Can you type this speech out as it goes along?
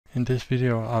In this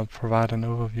video, I'll provide an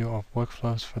overview of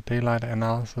workflows for daylight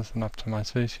analysis and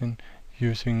optimization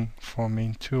using four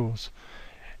main tools: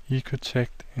 EcoCheck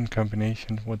in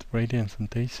combination with Radiance and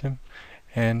DaySim,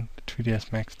 and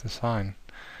 3ds Max Design.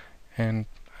 And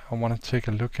I want to take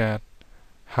a look at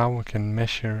how we can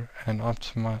measure and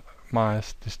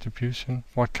optimize distribution,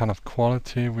 what kind of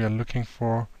quality we are looking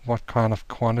for, what kind of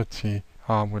quantity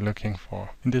we're looking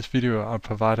for. In this video, I'll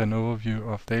provide an overview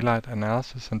of daylight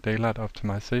analysis and daylight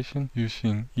optimization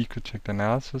using EcoCheck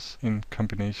analysis in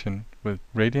combination with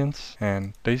Radiance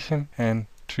and DaySim and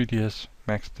 3ds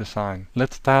Max Design.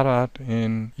 Let's start out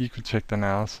in EcoCheck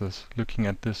analysis, looking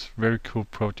at this very cool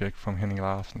project from Henning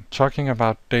Larsen. Talking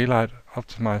about daylight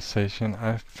optimization,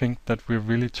 I think that we're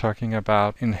really talking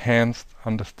about enhanced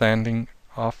understanding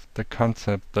of the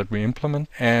concept that we implement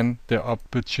and the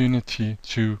opportunity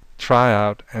to try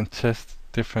out and test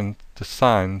different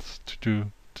designs to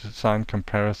do design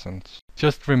comparisons.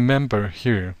 Just remember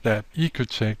here that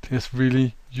EcoCheck is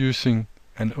really using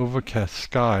an overcast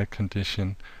sky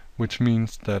condition, which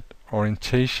means that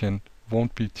orientation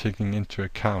won't be taken into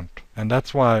account. And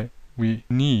that's why we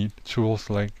need tools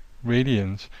like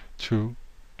Radiance to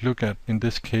look at, in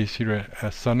this case here,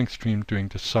 a sun extreme during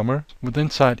the summer. With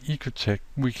inside EcoCheck,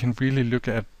 we can really look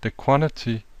at the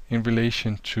quantity in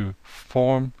relation to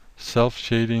form,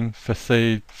 self-shading,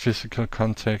 facade, physical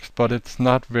context, but it's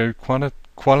not very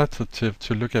qualitative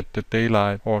to look at the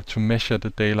daylight or to measure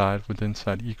the daylight with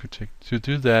inside EcoCheck. To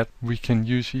do that, we can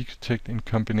use EcoCheck in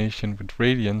combination with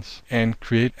Radiance and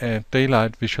create a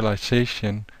daylight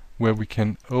visualization where we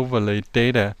can overlay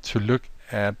data to look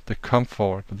at the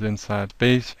comfort with inside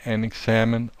space and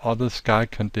examine other sky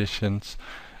conditions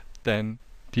than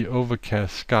the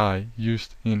overcast sky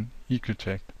used in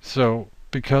EcoCheck. So,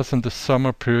 because in the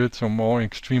summer periods or more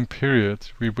extreme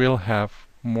periods, we will have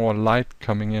more light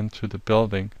coming into the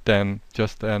building than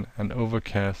just an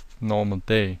overcast normal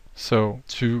day. So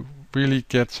to really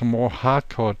get some more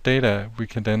hardcore data, we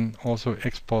can then also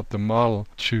export the model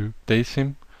to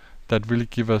DaySim that really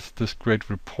give us this great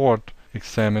report,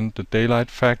 examine the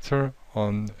daylight factor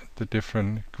on the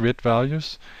different grid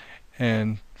values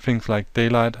and things like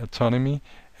daylight autonomy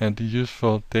and the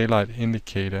useful daylight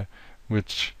indicator,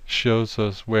 which shows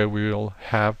us where we will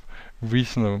have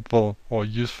reasonable or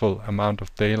useful amount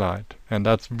of daylight. And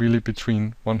that's really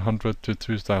between 100 to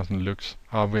 2000 lux.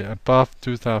 Are we above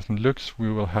 2000 lux,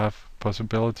 we will have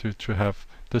possibility to have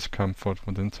discomfort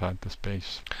with inside the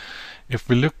space. If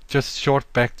we look just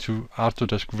short back to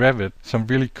Autodesk Revit, some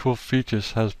really cool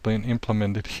features has been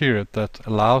implemented here that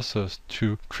allows us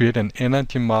to create an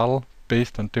energy model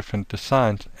based on different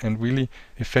designs and really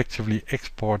effectively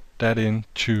export that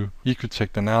into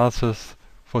EcoCheck analysis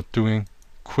for doing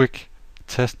quick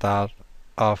test out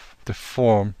of the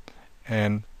form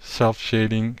and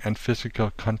self-shading and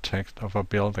physical context of a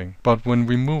building. But when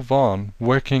we move on,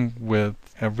 working with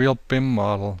a real BIM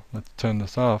model, let's turn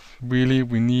this off, really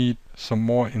we need some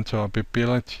more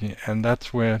interoperability, and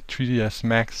that's where 3ds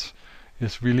Max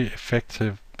is really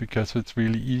effective because it's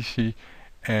really easy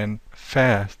and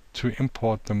fast to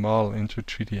import the model into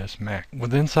 3ds Max.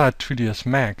 With inside 3ds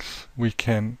Max, we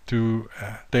can do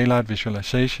daylight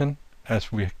visualization,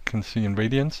 as we can see in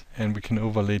Radiance, and we can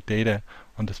overlay data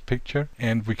on this picture,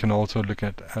 and we can also look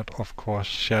at of course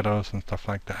shadows and stuff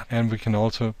like that. And we can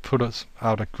also put us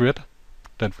out a grid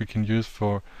that we can use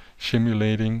for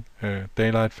simulating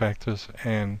daylight factors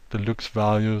and the lux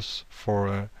values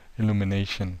for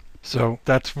illumination. So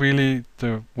that's really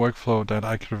the workflow that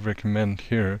I could recommend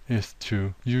here, is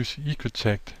to use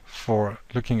EcoCheck for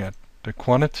looking at the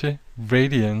quantity,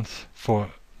 Radiance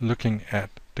for looking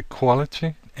at the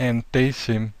quality, and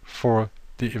DaySim for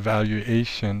the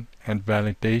evaluation and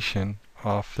validation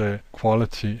of the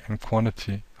quality and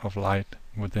quantity of light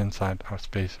within inside our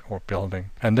space or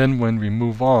building. And then when we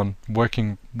move on,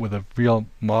 working with a real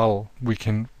model, we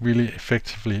can really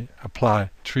effectively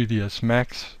apply 3ds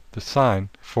Max Design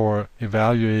for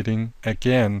evaluating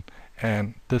again,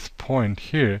 and this point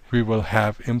here we will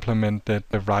have implemented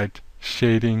the right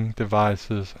shading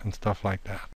devices and stuff like that.